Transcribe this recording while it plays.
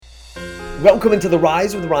Welcome into the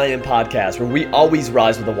Rise with Ryan podcast, where we always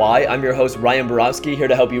rise with a Y. I'm your host, Ryan Borowski, here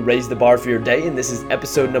to help you raise the bar for your day, and this is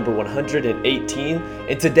episode number 118.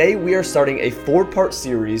 And today we are starting a 4-part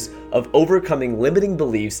series of overcoming limiting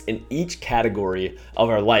beliefs in each category of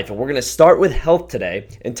our life. And we're going to start with health today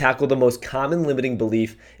and tackle the most common limiting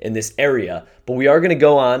belief in this area. But we are going to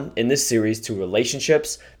go on in this series to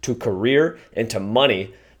relationships, to career, and to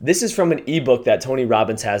money. This is from an ebook that Tony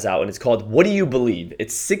Robbins has out, and it's called What Do You Believe?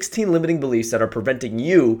 It's 16 limiting beliefs that are preventing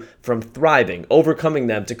you from thriving, overcoming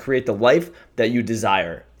them to create the life that you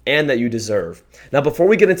desire and that you deserve. Now, before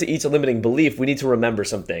we get into each limiting belief, we need to remember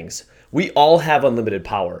some things. We all have unlimited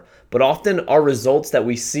power, but often our results that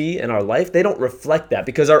we see in our life, they don't reflect that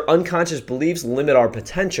because our unconscious beliefs limit our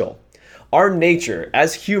potential. Our nature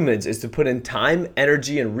as humans is to put in time,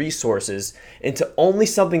 energy, and resources into only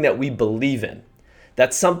something that we believe in.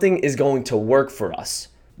 That something is going to work for us.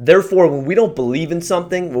 Therefore, when we don't believe in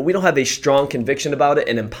something, when we don't have a strong conviction about it,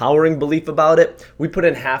 an empowering belief about it, we put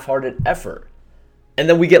in half-hearted effort. And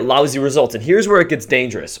then we get lousy results. And here's where it gets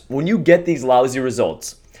dangerous. When you get these lousy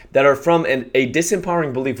results that are from a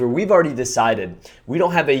disempowering belief where we've already decided we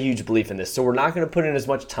don't have a huge belief in this, so we're not going to put in as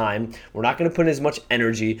much time, we're not going to put in as much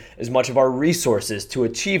energy, as much of our resources to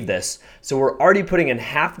achieve this, so we're already putting in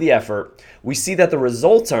half the effort, we see that the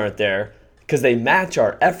results aren't there, because they match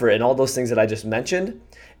our effort and all those things that I just mentioned.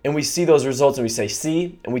 And we see those results and we say,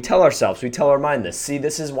 see, and we tell ourselves, we tell our mind this, see,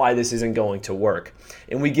 this is why this isn't going to work.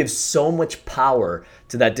 And we give so much power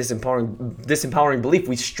to that disempowering belief.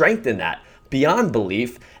 We strengthen that beyond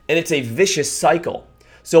belief, and it's a vicious cycle.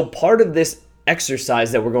 So part of this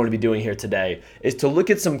exercise that we're going to be doing here today is to look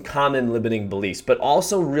at some common limiting beliefs, but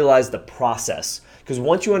also realize the process. Because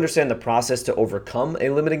once you understand the process to overcome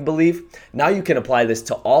a limiting belief, now you can apply this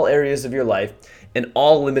to all areas of your life and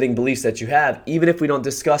all limiting beliefs that you have, even if we don't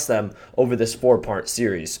discuss them over this 4-part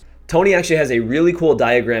series. Tony actually has a really cool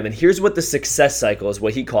diagram, and here's what the success cycle is,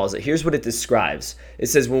 what he calls it. Here's what it describes. It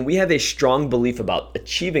says when we have a strong belief about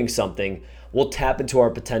achieving something, we'll tap into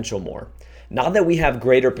our potential more. Now that we have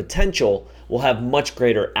greater potential, we'll have much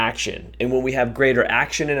greater action. And when we have greater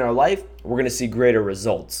action in our life, we're going to see greater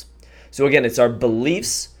results. So again, it's our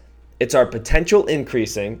beliefs, it's our potential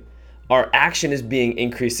increasing, our action is being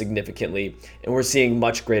increased significantly, and we're seeing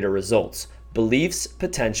much greater results. Beliefs,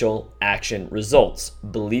 potential, action, results.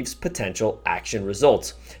 Beliefs, potential, action,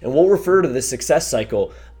 results. And we'll refer to this success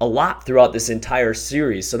cycle a lot throughout this entire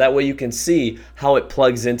series, so that way you can see how it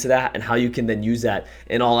plugs into that and how you can then use that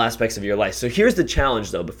in all aspects of your life. So here's the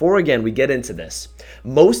challenge though, before again we get into this.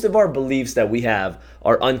 Most of our beliefs that we have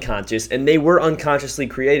are unconscious, and they were unconsciously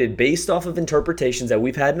created based off of interpretations that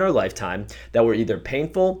we've had in our lifetime that were either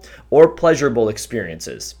painful or pleasurable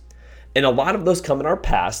experiences. And a lot of those come in our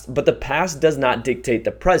past, but the past does not dictate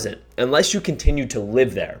the present unless you continue to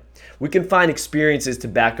live there. We can find experiences to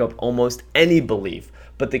back up almost any belief,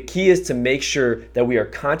 but the key is to make sure that we are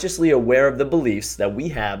consciously aware of the beliefs that we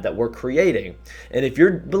have that we're creating. And if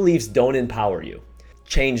your beliefs don't empower you,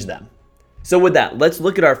 change them. So with that, let's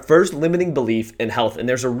look at our first limiting belief in health. And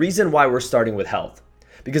there's a reason why we're starting with health.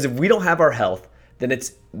 Because if we don't have our health, then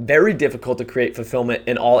it's very difficult to create fulfillment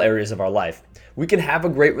in all areas of our life. We can have a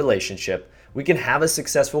great relationship, we can have a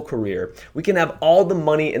successful career, we can have all the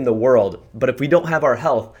money in the world, but if we don't have our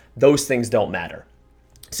health, those things don't matter.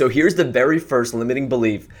 So here's the very first limiting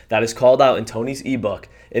belief that is called out in Tony's ebook.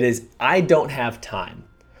 It is, I don't have time.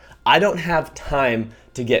 I don't have time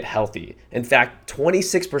to get healthy. In fact,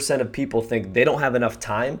 26% of people think they don't have enough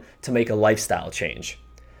time to make a lifestyle change.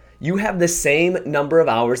 You have the same number of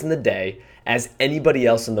hours in the day as anybody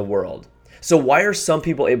else in the world. So why are some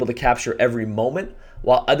people able to capture every moment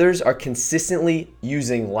while others are consistently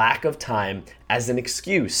using lack of time as an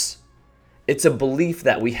excuse? It's a belief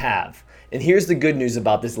that we have. And here's the good news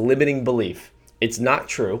about this limiting belief. It's not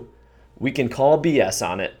true. We can call BS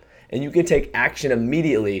on it, and you can take action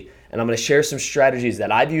immediately. And I'm going to share some strategies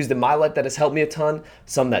that I've used in my life that has helped me a ton,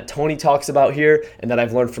 some that Tony talks about here, and that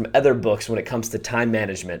I've learned from other books when it comes to time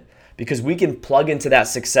management. Because we can plug into that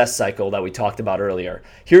success cycle that we talked about earlier.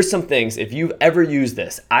 Here's some things, if you've ever used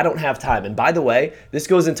this, I don't have time. And by the way, this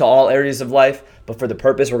goes into all areas of life, but for the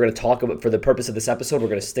purpose of this episode, we're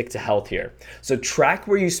going to stick to health here. So track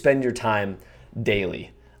where you spend your time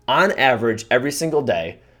daily. On average, every single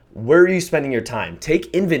day, where are you spending your time? Take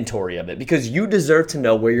inventory of it because you deserve to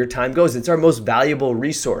know where your time goes. It's our most valuable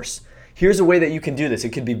resource. Here's a way that you can do this. It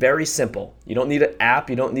could be very simple. You don't need an app.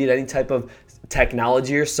 You don't need any type of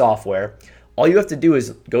technology or software. All you have to do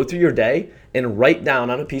is go through your day and write down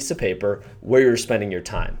on a piece of paper where you're spending your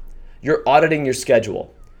time. You're auditing your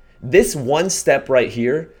schedule. This one step right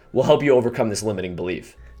here will help you overcome this limiting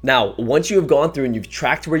belief. Now, once you have gone through and you've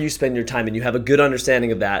tracked where you spend your time and you have a good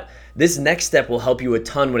understanding of that, this next step will help you a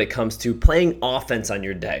ton when it comes to playing offense on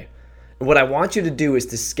your day. And what I want you to do is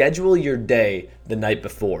to schedule your day the night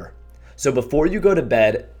before. So before you go to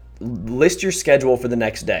bed, list your schedule for the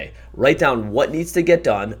next day. Write down what needs to get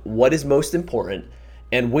done, what is most important,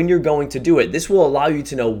 and when you're going to do it. This will allow you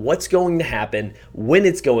to know what's going to happen, when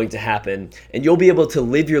it's going to happen, and you'll be able to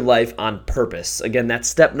live your life on purpose. Again, that's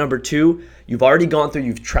step number 2. You've already gone through,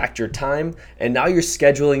 you've tracked your time, and now you're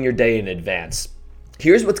scheduling your day in advance.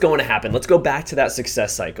 Here's what's going to happen. Let's go back to that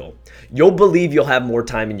success cycle. You'll believe you'll have more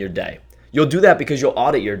time in your day. You'll do that because you'll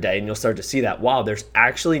audit your day and you'll start to see that, wow, there's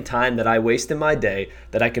actually time that I waste in my day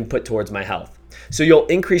that I can put towards my health. So you'll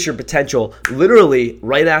increase your potential literally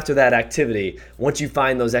right after that activity once you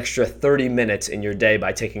find those extra 30 minutes in your day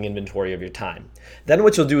by taking inventory of your time. Then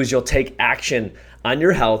what you'll do is you'll take action on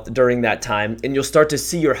your health during that time and you'll start to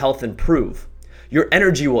see your health improve. Your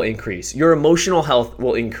energy will increase. Your emotional health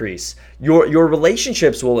will increase. Your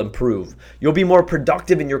relationships will improve. You'll be more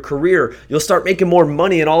productive in your career. You'll start making more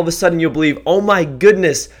money and all of a sudden you'll believe, oh my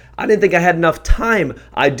goodness, I didn't think I had enough time.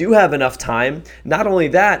 I do have enough time. Not only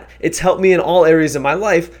that, it's helped me in all areas of my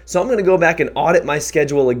life, so I'm going to go back and audit my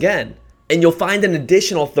schedule again. And you'll find an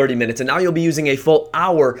additional 30 minutes, and now you'll be using a full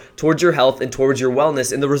hour towards your health and towards your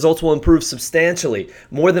wellness, and the results will improve substantially,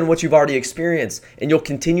 more than what you've already experienced. And you'll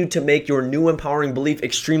continue to make your new empowering belief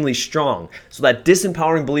extremely strong. So that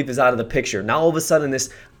disempowering belief is out of the picture. Now all of a sudden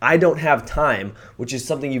this I don't have time, which is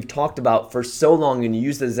something you've talked about for so long and you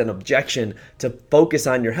use it as an objection to focus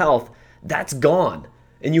on your health, that's gone.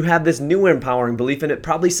 And you have this new empowering belief, and it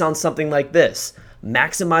probably sounds something like this.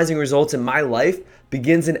 Maximizing results in my life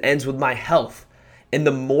begins and ends with my health. And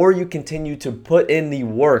the more you continue to put in the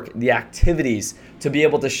work, the activities to be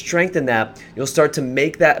able to strengthen that, you'll start to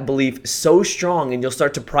make that belief so strong and you'll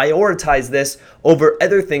start to prioritize this over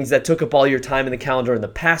other things that took up all your time in the calendar in the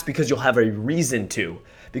past because you'll have a reason to.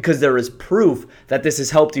 Because there is proof that this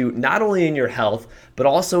has helped you not only in your health, but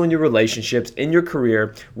also in your relationships, in your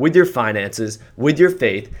career, with your finances, with your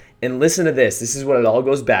faith. And listen to this. This is what it all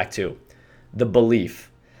goes back to. The belief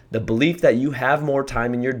that you have more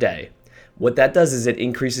time in your day. What that does is it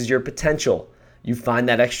increases your potential. You find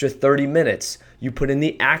that extra 30 minutes. You put in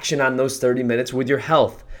the action on those 30 minutes with your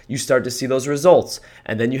health. You start to see those results.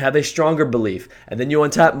 And then you have a stronger belief. And then you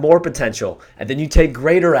untap more potential. And then you take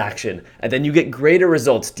greater action. And then you get greater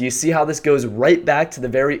results. Do you see how this goes right back to the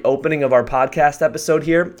very opening of our podcast episode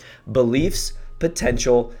here? Beliefs,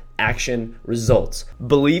 potential, action, results.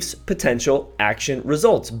 Beliefs, potential, action,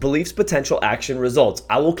 results. Beliefs, potential, action, results.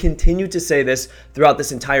 I will continue to say this throughout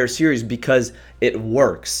this entire series because it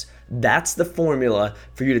works. That's the formula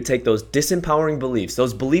for you to take those disempowering beliefs,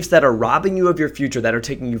 those beliefs that are robbing you of your future, that are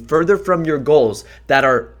taking you further from your goals, that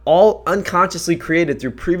are all unconsciously created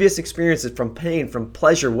through previous experiences, from pain, from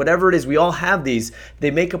pleasure, whatever it is. We all have these.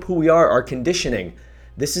 They make up who we are, our conditioning.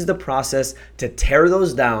 This is the process to tear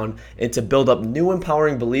those down and to build up new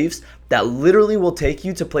empowering beliefs that literally will take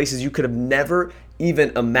you to places you could have never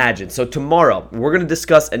even imagined. So tomorrow, we're going to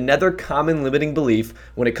discuss another common limiting belief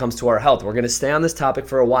when it comes to our health. We're going to stay on this topic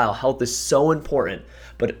for a while. Health is so important.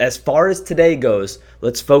 But as far as today goes,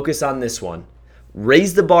 let's focus on this one.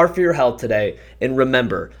 Raise the bar for your health today. And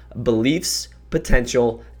remember, beliefs,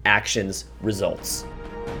 potential, actions, results.